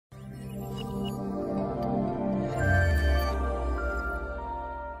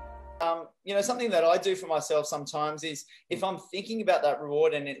something that I do for myself sometimes is if I'm thinking about that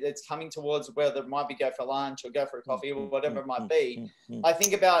reward and it's coming towards whether it might be go for lunch or go for a coffee or whatever it might be, I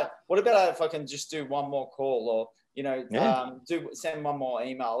think about, what about if I can just do one more call or, send one more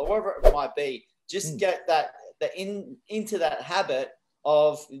email or whatever it might be, just get into that habit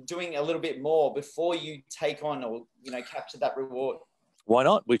of doing a little bit more before you take on or, capture that reward. Why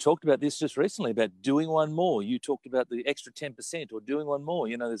not? We talked about this just recently about doing one more. You talked about the extra 10% or doing one more.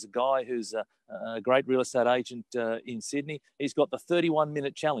 There's a guy who's a great real estate agent in Sydney. He's got the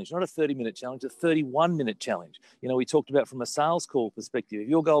 31-minute challenge, not a 30-minute challenge, a 31-minute challenge. We talked about from a sales call perspective. If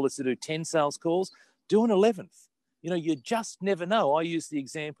your goal is to do 10 sales calls, do an 11th. You just never know. I use the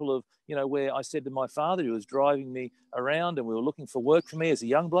example of, where I said to my father, who was driving me around and we were looking for work for me as a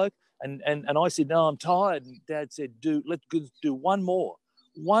young bloke. And I said, no, I'm tired. And Dad said, let's do one more.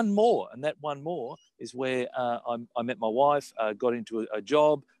 One more. And that one more is where I met my wife, got into a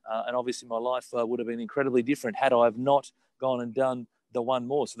job, and obviously my life would have been incredibly different had I have not gone and done the one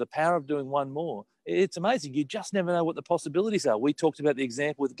more. So the power of doing one more, it's amazing. You just never know what the possibilities are. We talked about the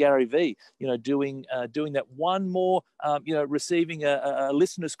example with Gary V, doing that one more, receiving a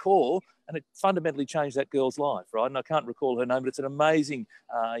listener's call, and it fundamentally changed that girl's life, right? And I can't recall her name, but it's an amazing,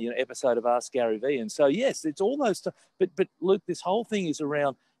 episode of Ask Gary V. And so, yes, it's all those stuff. But Luke, this whole thing is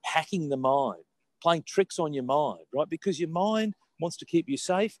around hacking the mind, playing tricks on your mind, right? Because your mind wants to keep you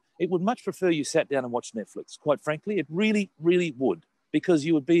safe. It would much prefer you sat down and watched Netflix. Quite frankly, it really, really would, because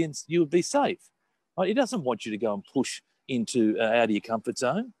you would be safe. Right? It doesn't want you to go and push into out of your comfort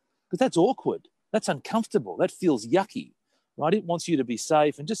zone, because that's awkward. That's uncomfortable. That feels yucky, right? It wants you to be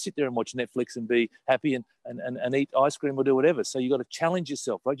safe and just sit there and watch Netflix and be happy and eat ice cream or do whatever. So you've got to challenge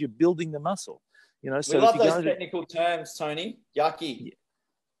yourself, right? You're building the muscle, So we love those technical terms, Tony. Yucky.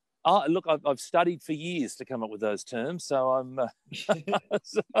 Yeah. Look, I've studied for years to come up with those terms, so I'm.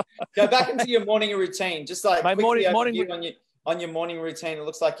 Go back into your morning routine, just like morning on your morning routine. It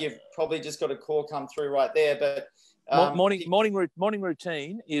looks like you've probably just got a call come through right there, but morning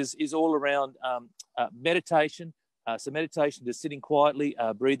routine is all around meditation. So meditation, just sitting quietly,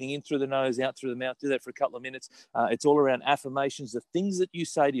 breathing in through the nose, out through the mouth. Do that for a couple of minutes. It's all around affirmations, the things that you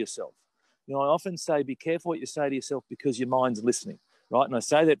say to yourself. I often say, be careful what you say to yourself, because your mind's listening. Right. And I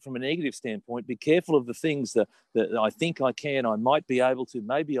say that from a negative standpoint. Be careful of the things that I think I can, I might be able to,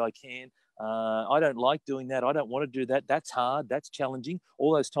 maybe I can. I don't like doing that. I don't want to do that. That's hard. That's challenging.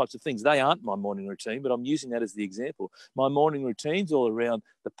 All those types of things. They aren't my morning routine, but I'm using that as the example. My morning routine's all around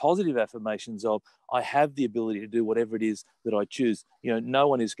the positive affirmations of, I have the ability to do whatever it is that I choose. No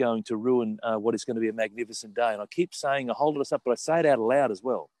one is going to ruin what is going to be a magnificent day. And I keep saying, I hold it up, but I say it out aloud as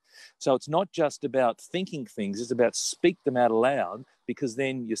well. So it's not just about thinking things, it's about speak them out aloud, because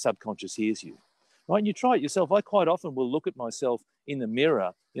then your subconscious hears you. Right? And you try it yourself. I quite often will look at myself in the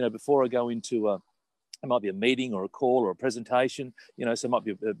mirror, before I go into it might be a meeting or a call or a presentation, so it might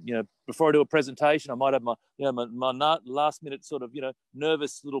be, before I do a presentation, I might have my last minute sort of,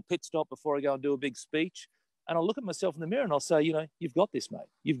 nervous little pit stop before I go and do a big speech. And I'll look at myself in the mirror and I'll say, you've got this, mate.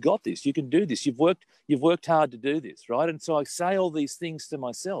 You've got this. You can do this. You've worked hard to do this, right? And so I say all these things to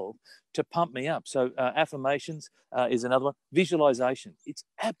myself to pump me up. So affirmations is another one. Visualization. It's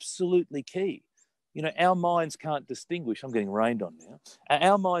absolutely key. Our minds can't distinguish. I'm getting rained on now.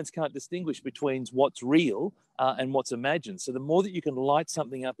 Our minds can't distinguish between what's real and what's imagined. So the more that you can light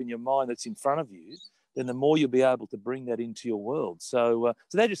something up in your mind that's in front of you, then the more you'll be able to bring that into your world. So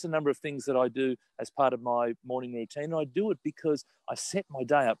they're just a number of things that I do as part of my morning routine. And I do it because I set my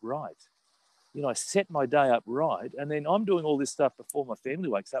day up right. I set my day up right, and then I'm doing all this stuff before my family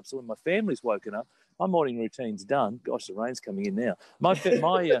wakes up. So when my family's woken up, my morning routine's done. Gosh, the rain's coming in now. We're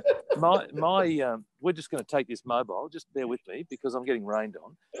just going to take this mobile. Just bear with me, because I'm getting rained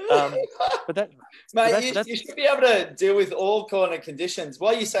on. You should be able to deal with all kind of conditions.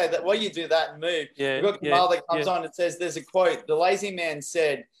 While you say that, while you do that and move, you've got Kamal that comes on and says, there's a quote, the lazy man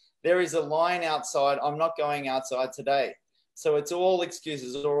said, there is a lion outside, I'm not going outside today. So it's all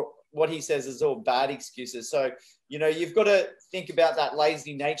excuses, or what he says is all bad excuses. So, you've got to think about that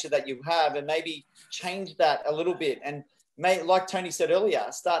lazy nature that you have and maybe change that a little bit. And like Tony said earlier,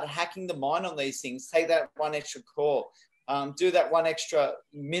 start hacking the mind on these things. Take that one extra call, do that one extra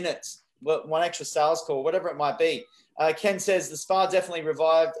minute, one extra sales call, whatever it might be. Ken says, the spa definitely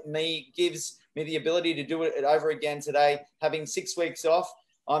revived me, gives me the ability to do it over again today. Having 6 weeks off,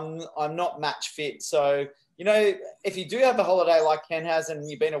 I'm not match fit. So, if you do have a holiday like Ken has and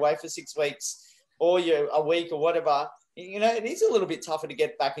you've been away for 6 weeks or you're a week or whatever, it is a little bit tougher to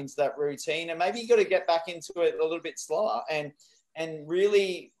get back into that routine, and maybe you got to get back into it a little bit slower and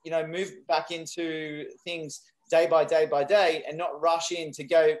really, move back into things day by day by day, and not rush in to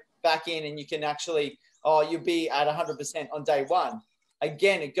go back in and you can actually, you'll be at 100% on day one.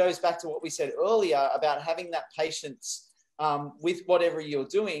 Again, it goes back to what we said earlier about having that patience with whatever you're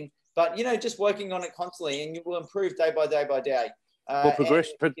doing, but, just working on it constantly, and you will improve day by day by day. Well,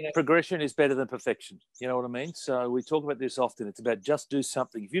 progression is better than perfection. You know what I mean? So we talk about this often. It's about just do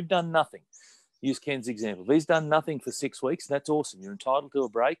something. If you've done nothing, use Ken's example. If he's done nothing for 6 weeks, that's awesome. You're entitled to a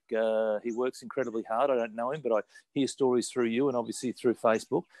break. He works incredibly hard. I don't know him, but I hear stories through you and obviously through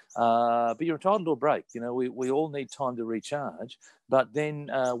Facebook. But you're entitled to a break. We all need time to recharge. But then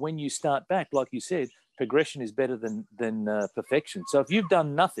when you start back, like you said, progression is better than perfection. So if you've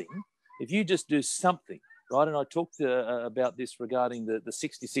done nothing, if you just do something, right? And I talked about this regarding the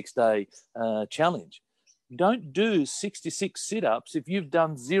 66-day challenge. Don't do 66 sit-ups if you've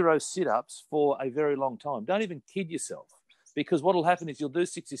done 0 sit-ups for a very long time. Don't even kid yourself, because what will happen is you'll do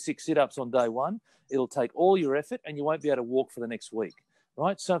 66 sit-ups on day one. It'll take all your effort and you won't be able to walk for the next week,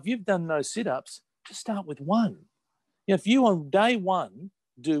 right? So if you've done no sit-ups, just start with one. If you on day one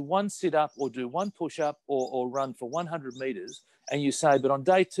do 1 sit-up or do 1 push-up or run for 100 meters, and you say, but on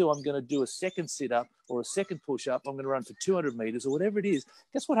day 2, I'm going to do a second sit-up or a second push-up, I'm going to run for 200 meters or whatever it is,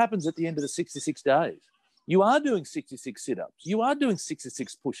 guess what happens at the end of the 66 days? You are doing 66 sit-ups. You are doing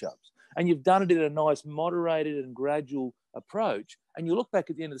 66 push-ups. And you've done it in a nice, moderated and gradual approach. And you look back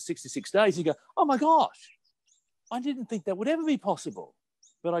at the end of the 66 days and you go, oh, my gosh, I didn't think that would ever be possible.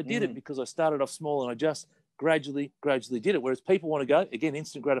 But I did it because I started off small and I just gradually did it. Whereas people want to go, again,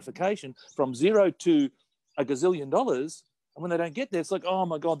 instant gratification, from 0 to a gazillion dollars. And when they don't get there, it's like, oh,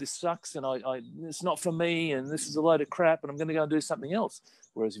 my God, this sucks. And it's not for me. And this is a load of crap. And I'm going to go and do something else.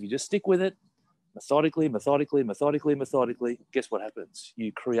 Whereas if you just stick with it, methodically, guess what happens? You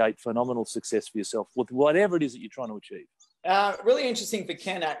create phenomenal success for yourself with whatever it is that you're trying to achieve. Really interesting for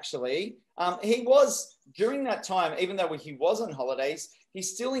Ken, actually. He was, during that time, even though he was on holidays,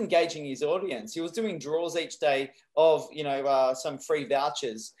 he's still engaging his audience. He was doing draws each day of, some free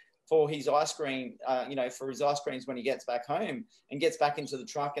vouchers for his ice cream, for his ice creams when he gets back home and gets back into the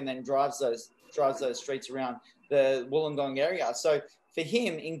truck and then drives those streets around the Wollongong area. So for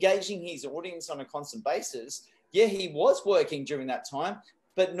him, engaging his audience on a constant basis, yeah, he was working during that time,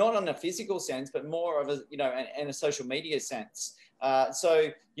 but not on a physical sense, but more of a, and a social media sense.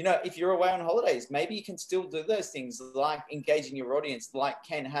 So, if you're away on holidays, maybe you can still do those things like engaging your audience like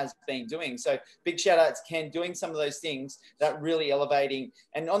Ken has been doing. So big shout out to Ken doing some of those things that really elevating.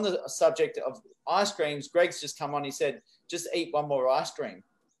 And on the subject of ice creams, Greg's just come on. He said, just eat one more ice cream.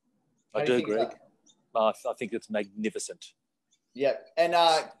 I do, Greg. I think it's magnificent. Yeah. And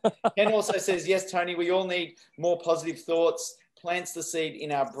Ken also says, yes, Tony, we all need more positive thoughts, plants the seed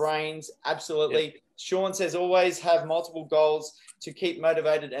in our brains. Absolutely. Yep. Sean says, always have multiple goals to keep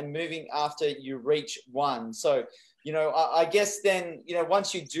motivated and moving after you reach one. So, I guess then,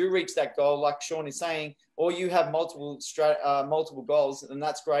 once you do reach that goal, like Sean is saying, or you have multiple goals, then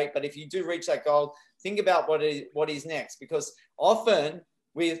that's great. But if you do reach that goal, think about what is next, because often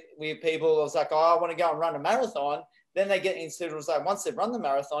with people, it's like, oh, I want to go and run a marathon. Then they get into it, like once they've run the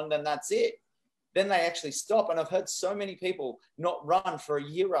marathon, then that's it. Then they actually stop. And I've heard so many people not run for a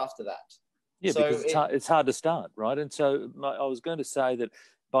year after that. Yeah, so because it's hard to start, right? And so I was going to say that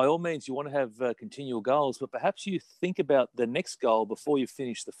by all means, you want to have continual goals, but perhaps you think about the next goal before you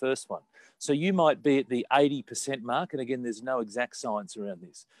finish the first one. So you might be at the 80% mark. And again, there's no exact science around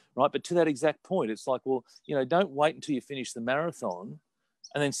this, right? But to that exact point, it's like, well, don't wait until you finish the marathon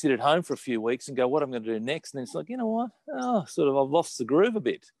and then sit at home for a few weeks and go, what I'm going to do next? And then it's like, you know what? Oh, I've lost the groove a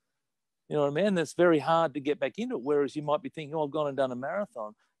bit. You know what I mean? That's very hard to get back into it. Whereas you might be thinking, oh, I've gone and done a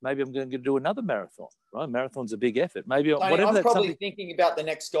marathon. Maybe I'm going to do another marathon, right? Marathon's a big effort. Maybe Tony, whatever. I'm probably thinking about the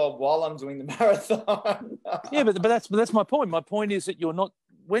next goal while I'm doing the marathon. Yeah, but that's my point. My point is that you're not,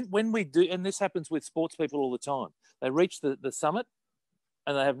 when we do, and this happens with sports people all the time, they reach the summit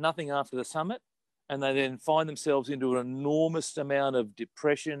and they have nothing after the summit. And they then find themselves into an enormous amount of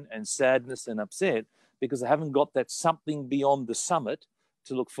depression and sadness and upset because they haven't got that something beyond the summit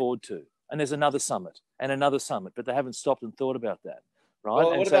to look forward to. And there's another summit and another summit, but they haven't stopped and thought about that, right?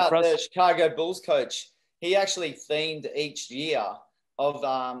 Well, what about the Chicago Bulls coach? He actually themed each year of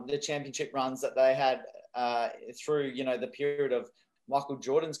the championship runs that they had through, the period of Michael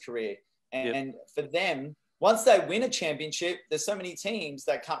Jordan's career. And for them, once they win a championship, there's so many teams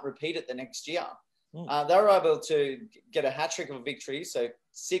that can't repeat it the next year. They were able to get a hat trick of a victory, so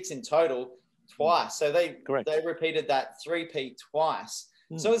 6 in total, twice. So they repeated that three-peat twice.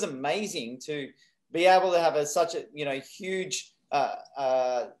 So it was amazing to be able to have such a huge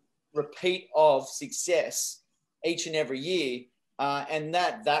repeat of success each and every year, and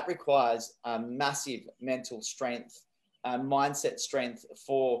that requires massive mental strength mindset strength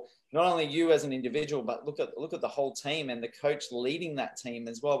for not only you as an individual, but look at the whole team and the coach leading that team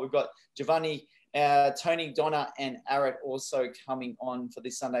as well. We've got Giovanni, Tony, Donna, and Arit also coming on for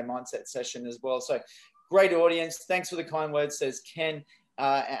this Sunday mindset session as well. So great audience. Thanks for the kind words, says Ken.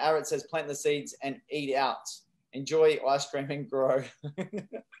 Arit says, plant the seeds and eat out. Enjoy ice cream and grow.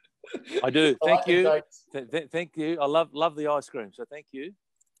 I do. Thank you. Thank you. I love the ice cream. So thank you.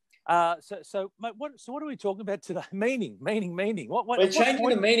 So mate, what are we talking about today? Meaning. We're changing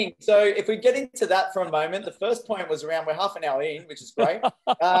the meaning. So if we get into that for a moment, the first point was around, we're half an hour in, which is great.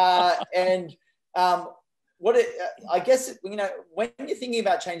 I guess, when you're thinking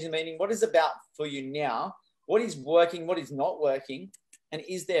about changing the meaning, what is about for you now? What is working? What is not working? And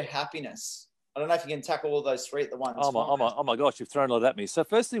is there happiness? I don't know if you can tackle all those three at the one time. Oh my gosh, you've thrown a lot at me. So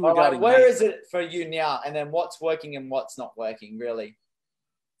firstly, regarding where is it for you now? And then what's working and what's not working, really?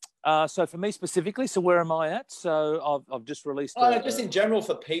 So for me specifically, so where am I at? So I've just released. Just in general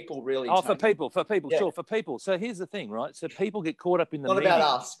for people, really. Oh, Tony. for people, yeah. Sure, for people. So here's the thing, right? So people get caught up in the. Not about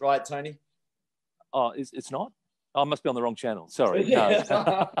us, right, Tony? Oh, it's not. Oh, I must be on the wrong channel. Sorry. No,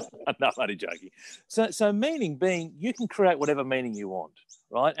 no, I'm only joking. So meaning being, you can create whatever meaning you want,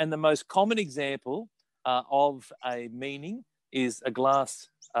 right? And the most common example of a meaning is a glass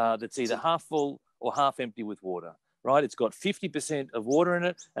that's either half full or half empty with water, right? It's got 50% of water in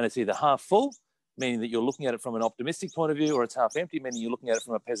it, and it's either half full, meaning that you're looking at it from an optimistic point of view, or it's half empty, meaning you're looking at it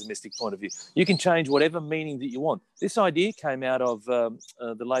from a pessimistic point of view. You can change whatever meaning that you want. This idea came out of the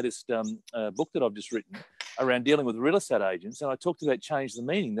latest book that I've just written around dealing with real estate agents, and I talked about change the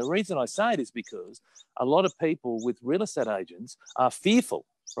meaning. The reason I say it is because a lot of people with real estate agents are fearful,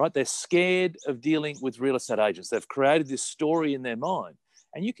 right? They're scared of dealing with real estate agents. They've created this story in their mind,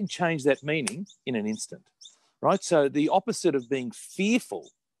 and you can change that meaning in an instant, right? So the opposite of being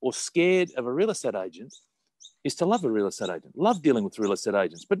fearful or scared of a real estate agent is to love a real estate agent. Love dealing with real estate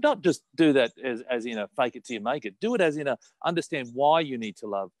agents, but not just do that as in a fake it till you make it. Do it as in a understand why you need to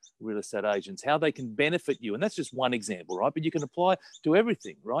love real estate agents, how they can benefit you. And that's just one example, right? But you can apply to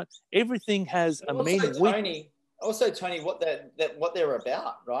everything, right? Everything has a meaning. Tony, what they're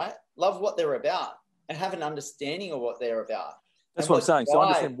about, right? Love what they're about and have an understanding of what they're about. That's what I'm saying. So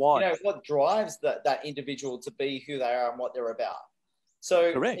understand why. What drives that individual to be who they are and what they're about.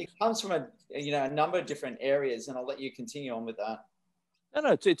 So correct. It comes from a number of different areas, and I'll let you continue on with that.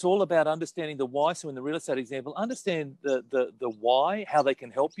 No, it's all about understanding the why. So in the real estate example, understand the why, how they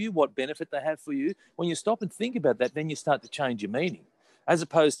can help you, what benefit they have for you. When you stop and think about that, then you start to change your meaning. As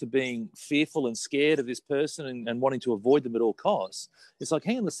opposed to being fearful and scared of this person and wanting to avoid them at all costs. It's like,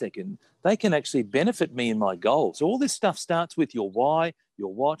 hang on a second, they can actually benefit me in my goals. So all this stuff starts with your why,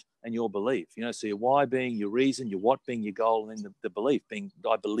 your what, and your belief. So your why being your reason, your what being your goal, and then the belief being,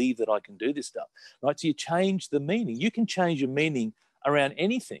 I believe that I can do this stuff, right? So you change the meaning. You can change your meaning around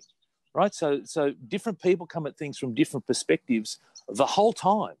anything, right? So different people come at things from different perspectives the whole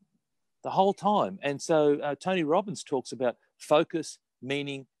time. And so Tony Robbins talks about focus,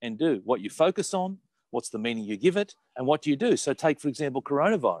 meaning, and do. What you focus on, what's the meaning you give it, and what do you do? So take, for example,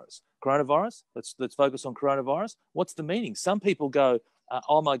 coronavirus. Let's focus on coronavirus. What's the meaning? Some people go,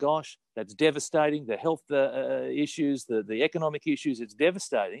 oh my gosh, that's devastating. The health issues, the economic issues, it's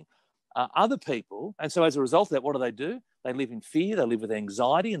devastating. Other people, and so as a result of that, what do? They live in fear, they live with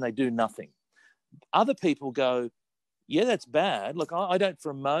anxiety, and they do nothing. Other people go, yeah, that's bad. Look, I don't for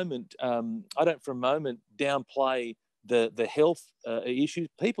a moment downplay the health issues.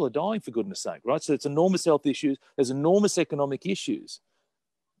 People are dying, for goodness sake, right? So it's enormous health issues. There's enormous economic issues.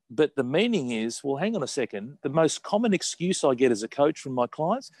 But the meaning is, well, hang on a second. The most common excuse I get as a coach from my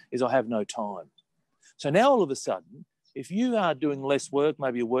clients is I have no time. So now all of a sudden, if you are doing less work,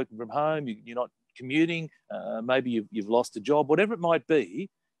 maybe you're working from home, you're not commuting, maybe you've lost a job, whatever it might be,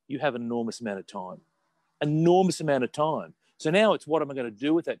 you have an enormous amount of time. So now it's what am I going to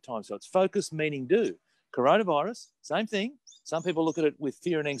do with that time? So it's focus, meaning, do. Coronavirus, same thing. Some people look at it with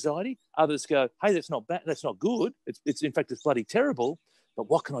fear and anxiety. Others go, hey, that's not bad. That's not good. It's in fact, it's bloody terrible. But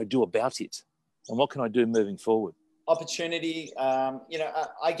what can I do about it? And what can I do moving forward? Opportunity.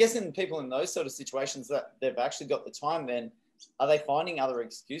 I guess in people in those sort of situations that they've actually got the time, then are they finding other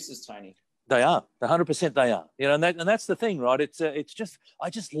excuses, Tony? They are. 100% they are. And that's the thing, right? It's just, I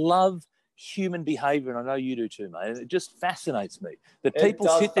just love human behavior, and I know you do too, mate. It just fascinates me that people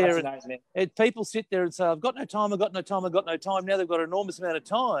sit there and say, I've got no time. Now they've got an enormous amount of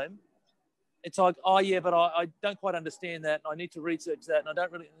time. It's like, oh yeah, but I don't quite understand that. I need to research that, and I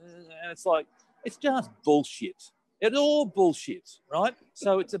don't really. And it's like, it's just bullshit. It's all bullshit, right?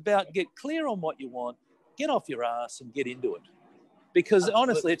 So it's about get clear on what you want, get off your ass, and get into it. because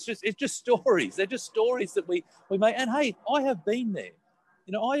honestly, it's just stories. They're just stories that we make. And hey, I have been there.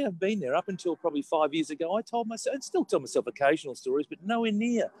 I have been there up until probably 5 years ago. I told myself, and still tell myself occasional stories, but nowhere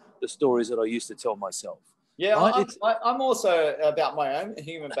near the stories that I used to tell myself. Yeah, right? I'm also about my own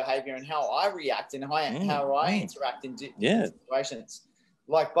human behavior and how I react and how I interact in different situations.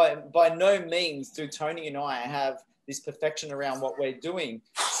 Like by no means do Tony and I have this perfection around what we're doing.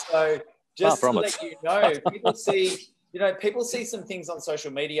 So just to let you know, people see some things on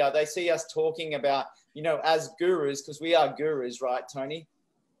social media. They see us talking about, as gurus, because we are gurus, right, Tony?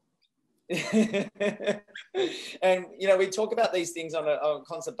 And we talk about these things on a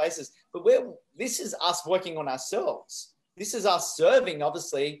constant basis, but this is us working on ourselves. This is us serving,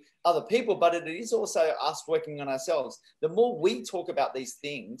 obviously, other people, but it is also us working on ourselves. The more we talk about these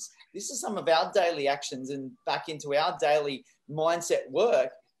things, this is some of our daily actions and back into our daily mindset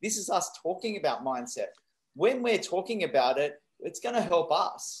work. This is us talking about mindset. When we're talking about it, it's going to help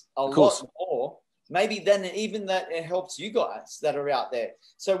us a lot more. Maybe then even that it helps you guys that are out there.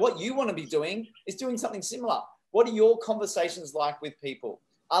 So what you want to be doing is doing something similar. What are your conversations like with people?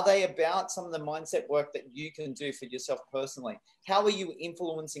 Are they about some of the mindset work that you can do for yourself personally? How are you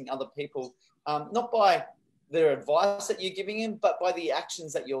influencing other people? Not by the advice that you're giving them, but by the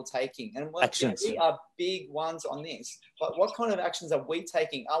actions that you're taking. And we are big ones on this. But what kind of actions are we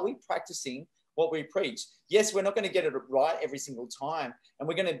taking? Are we practicing what we preach? Yes, we're not going to get it right every single time, and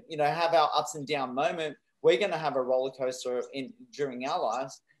we're going to have our ups and down moment. We're going to have a roller coaster during our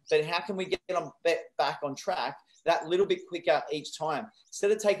lives, but how can we get back on track that little bit quicker each time,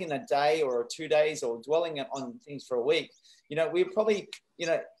 instead of taking a day or 2 days or dwelling on things for a week? We're probably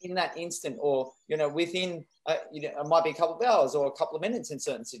in that instant, or within it might be a couple of hours or a couple of minutes in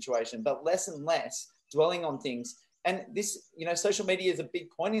certain situations, but less and less dwelling on things. And this, social media is a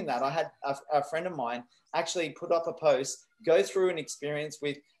big point in that. I had a friend of mine actually put up a post, go through an experience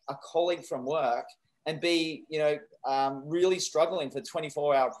with a colleague from work and be, really struggling for a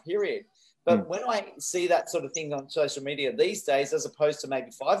 24-hour period. But when I see that sort of thing on social media these days, as opposed to maybe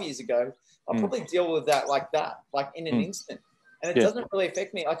 5 years ago, I'll probably deal with that like in an instant. And it doesn't really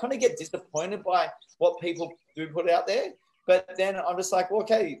affect me. I kind of get disappointed by what people do put out there. But then I'm just like, well,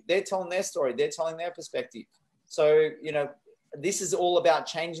 okay, they're telling their story. They're telling their perspective. So, this is all about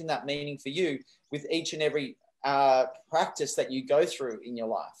changing that meaning for you with each and every practice that you go through in your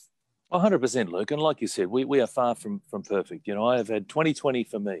life. 100%, Luke. And like you said, we are far from perfect. I have had 2020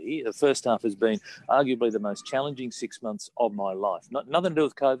 for me. The first half has been arguably the most challenging 6 months of my life. Nothing to do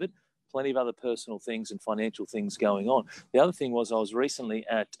with COVID, plenty of other personal things and financial things going on. The other thing was I was recently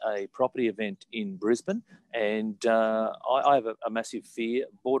at a property event in Brisbane, and I have a massive fear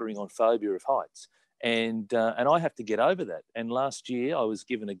bordering on phobia of heights. And I have to get over that. And last year I was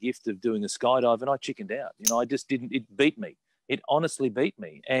given a gift of doing a skydive, and I chickened out. I just didn't. It beat me. It honestly beat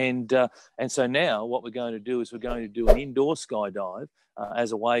me. And so now what we're going to do is we're going to do an indoor skydive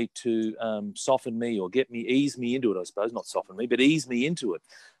as a way to soften me or ease me into it, I suppose. Not soften me, but ease me into it.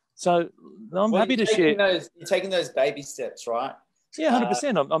 So I'm happy to share. You're taking those baby steps, right? Yeah,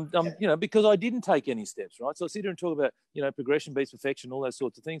 100%. I'm because I didn't take any steps, right? So I sit here and talk about, progression beats perfection, all those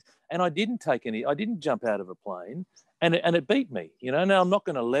sorts of things. And I didn't take any. I didn't jump out of a plane, and it beat me. Now I'm not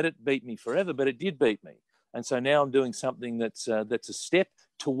going to let it beat me forever, but it did beat me. And so now I'm doing something that's a step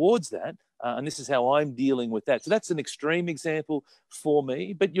towards that, and this is how I'm dealing with that. So that's an extreme example for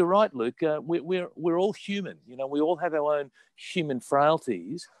me. But you're right, Luke. We're all human. We all have our own human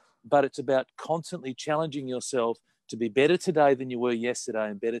frailties, but it's about constantly challenging yourself to be better today than you were yesterday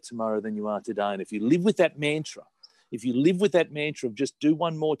and better tomorrow than you are today. And if you live with that mantra, of just do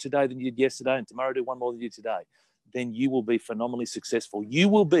one more today than you did yesterday and tomorrow do one more than you did today, then you will be phenomenally successful. You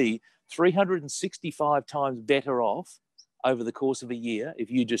will be 365 times better off over the course of a year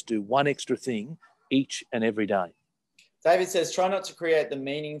if you just do one extra thing each and every day. David says, try not to create the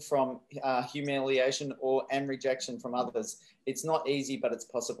meaning from humiliation and rejection from others. It's not easy, but it's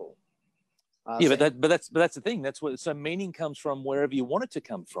possible. But that's the thing. So meaning comes from wherever you want it to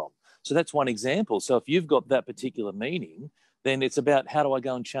come from. So that's one example. So if you've got that particular meaning, then it's about how do I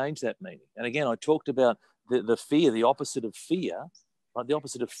go and change that meaning? And again, I talked about the fear, the opposite of fear, right? The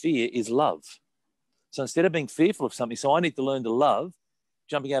opposite of fear is love. So instead of being fearful of something, so I need to learn to love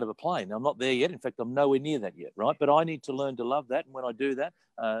jumping out of a plane. Now, I'm not there yet. In fact, I'm nowhere near that yet, right? But I need to learn to love that. And when I do that,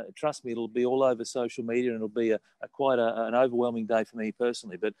 trust me, it'll be all over social media, and it'll be quite an overwhelming day for me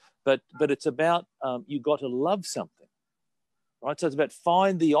personally. But it's about you've got to love something, right? So it's about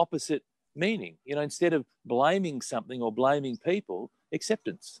find the opposite meaning. Instead of blaming something or blaming people,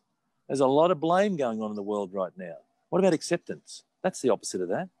 acceptance. There's a lot of blame going on in the world right now. What about acceptance? That's the opposite of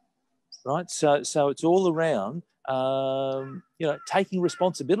that, right? So it's all around taking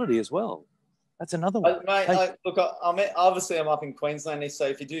responsibility as well. That's another one. Mate, I'm up in Queensland, so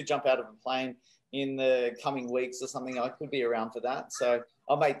if you do jump out of a plane in the coming weeks or something, I could be around for that. So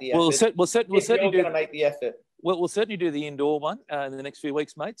I'll make the effort. We'll certainly make the effort. We'll certainly do the indoor one in the next few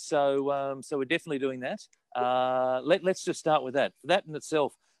weeks, mate. So we're definitely doing that. Let's just start with that. That in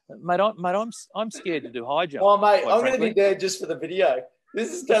itself, mate. I'm scared to do high jump. Oh, mate, I'm going to be there just for the video.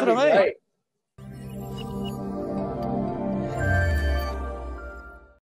 This is going to be great.